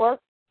put in the work,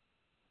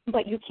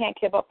 but you can't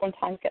give up when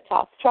times get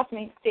tough. Trust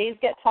me, days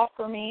get tough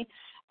for me,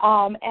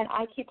 and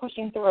I keep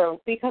pushing through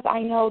because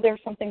I know there's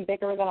something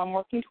bigger that I'm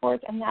working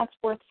towards, and that's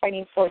worth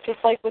fighting for. Just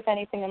like with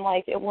anything in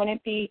life, it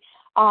wouldn't be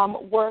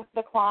worth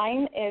the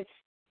climb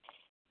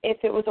if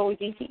it was always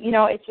easy.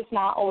 It's just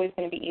not always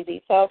going to be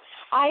easy. So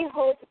I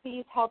hope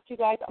these helped you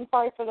guys. I'm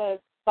sorry for the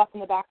stuff in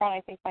the background.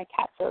 I think my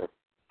cats are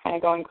kind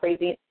of going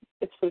crazy.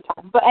 It's food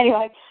time. But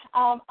anyway,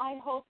 I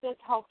hope this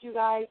helped you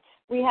guys.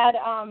 We had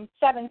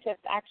 7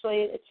 tips,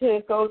 actually, to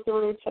go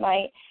through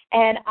tonight.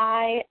 And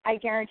I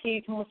guarantee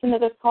you can listen to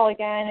this call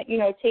again,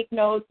 take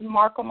notes,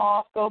 mark them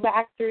off, go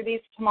back through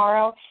these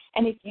tomorrow.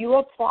 And if you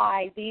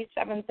apply these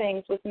 7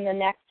 things within the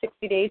next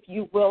 60 days,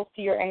 you will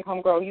see your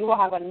income grow. You will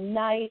have a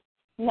nice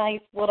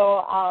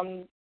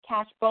little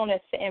cash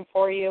bonus in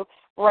for you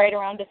right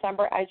around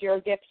December as your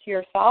gift to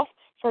yourself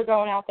for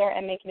going out there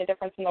and making a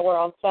difference in the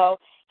world. So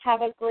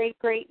have a great,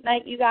 great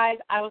night, you guys.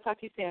 I will talk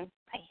to you soon.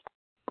 Bye.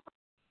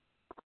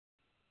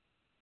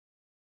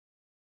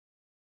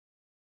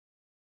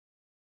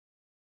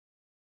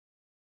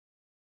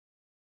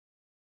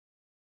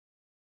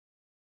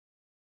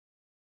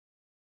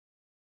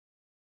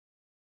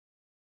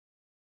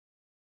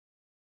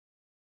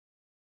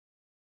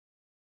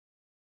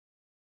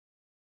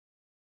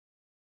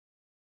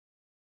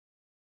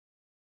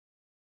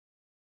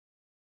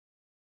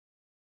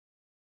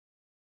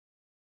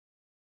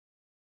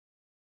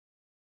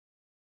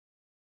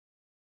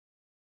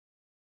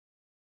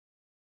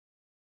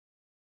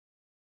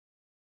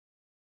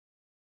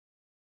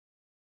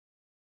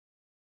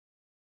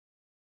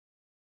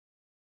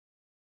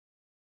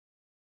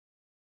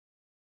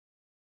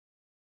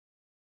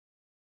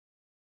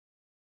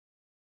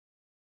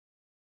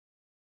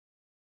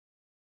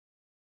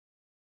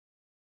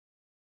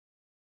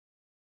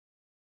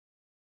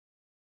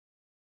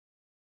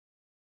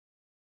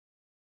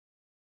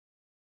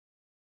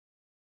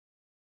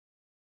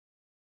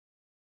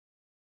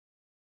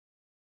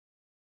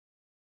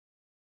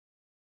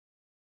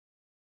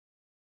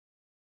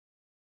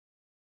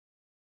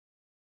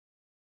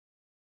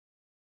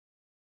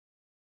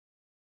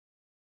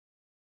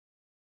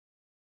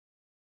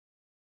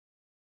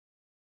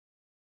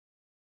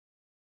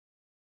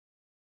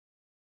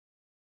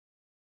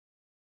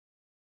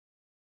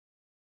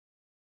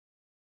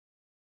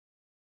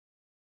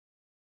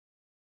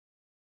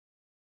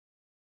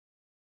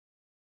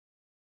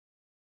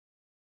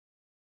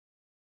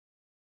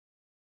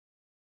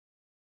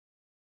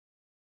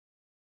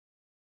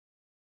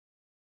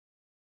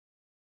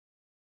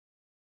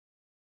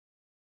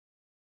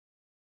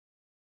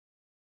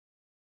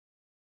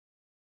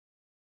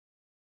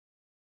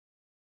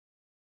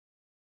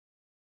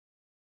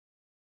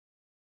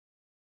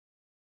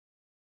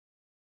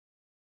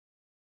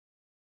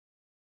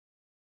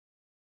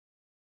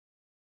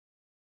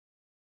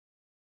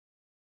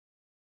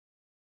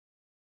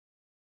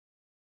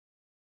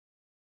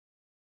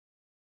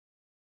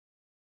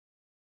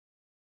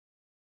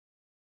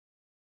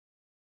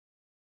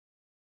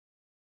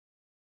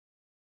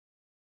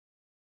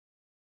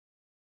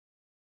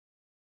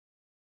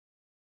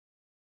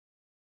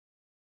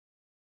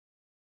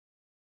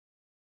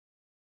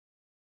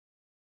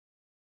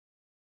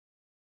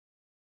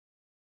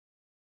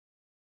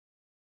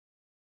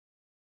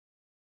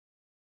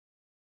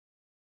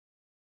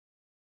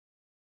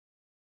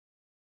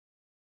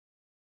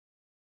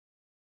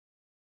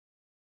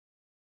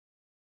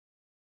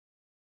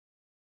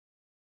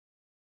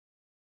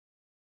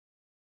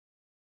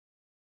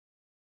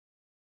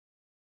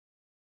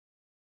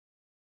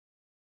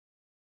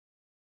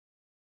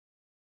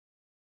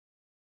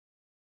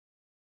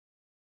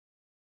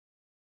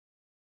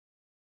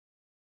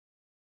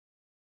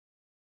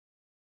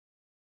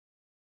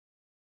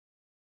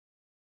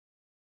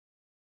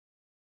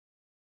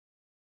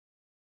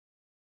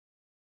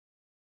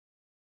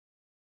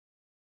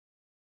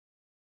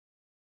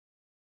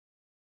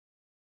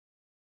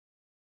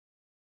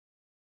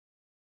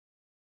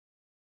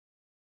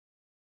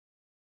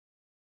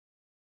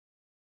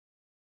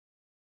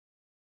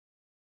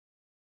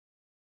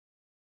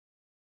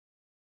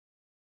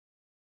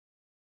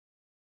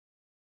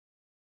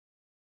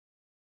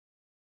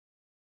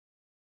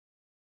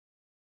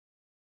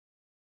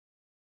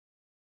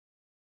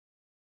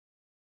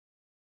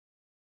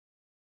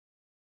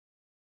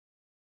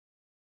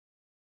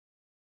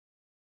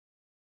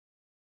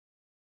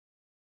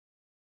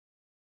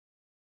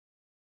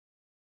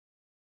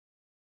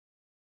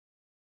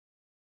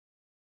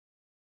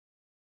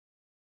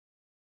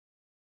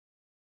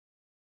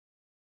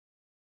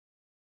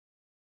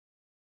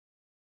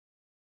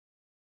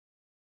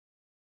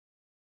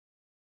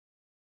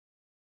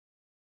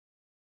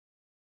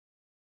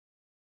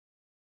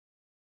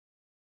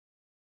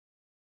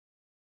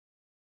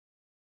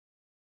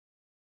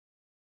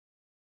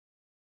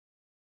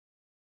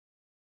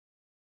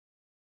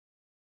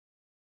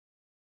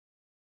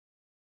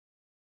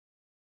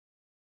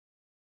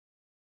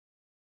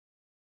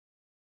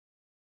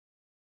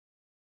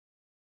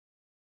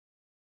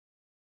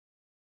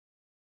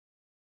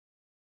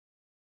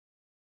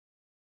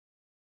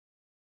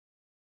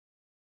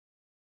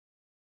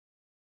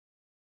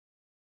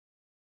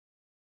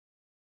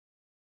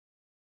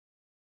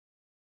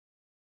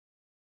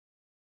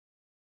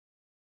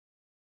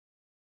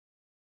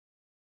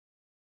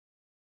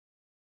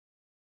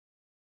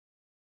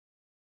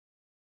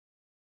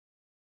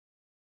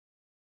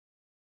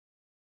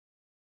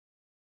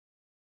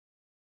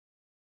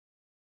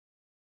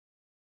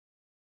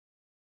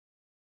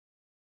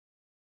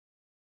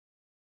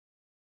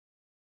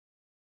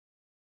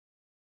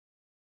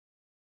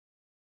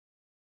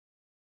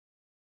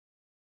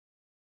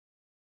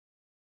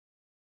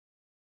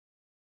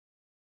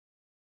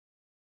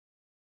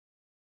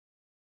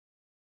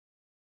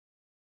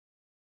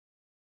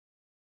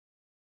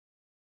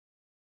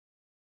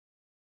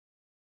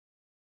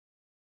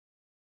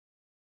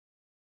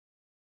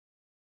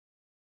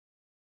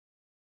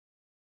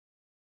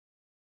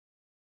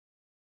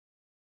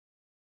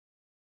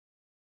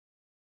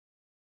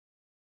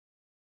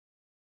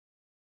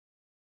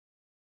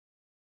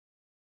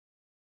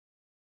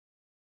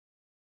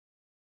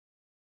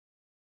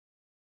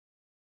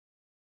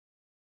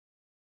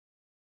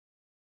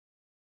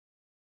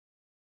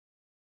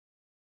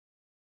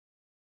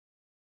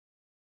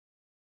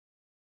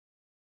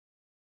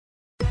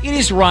 It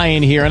is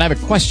Ryan here, and I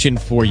have a question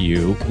for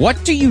you.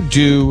 What do you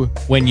do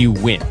when you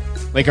win?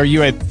 Like, are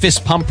you a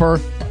fist pumper,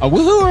 a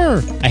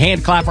woohooer, a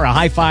hand clapper, a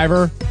high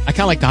fiver? I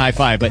kind of like the high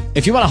five, but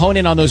if you want to hone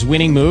in on those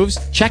winning moves,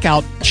 check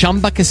out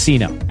Chumba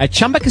Casino. At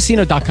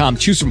ChumbaCasino.com,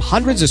 choose from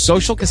hundreds of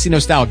social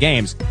casino-style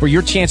games for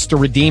your chance to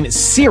redeem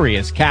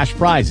serious cash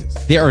prizes.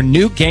 There are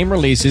new game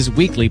releases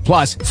weekly,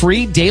 plus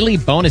free daily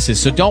bonuses.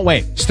 So don't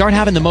wait. Start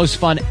having the most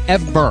fun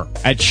ever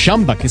at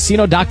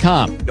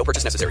ChumbaCasino.com. No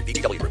purchase necessary.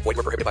 VGW Group. Void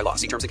where prohibited by law.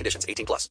 See terms and conditions. 18+.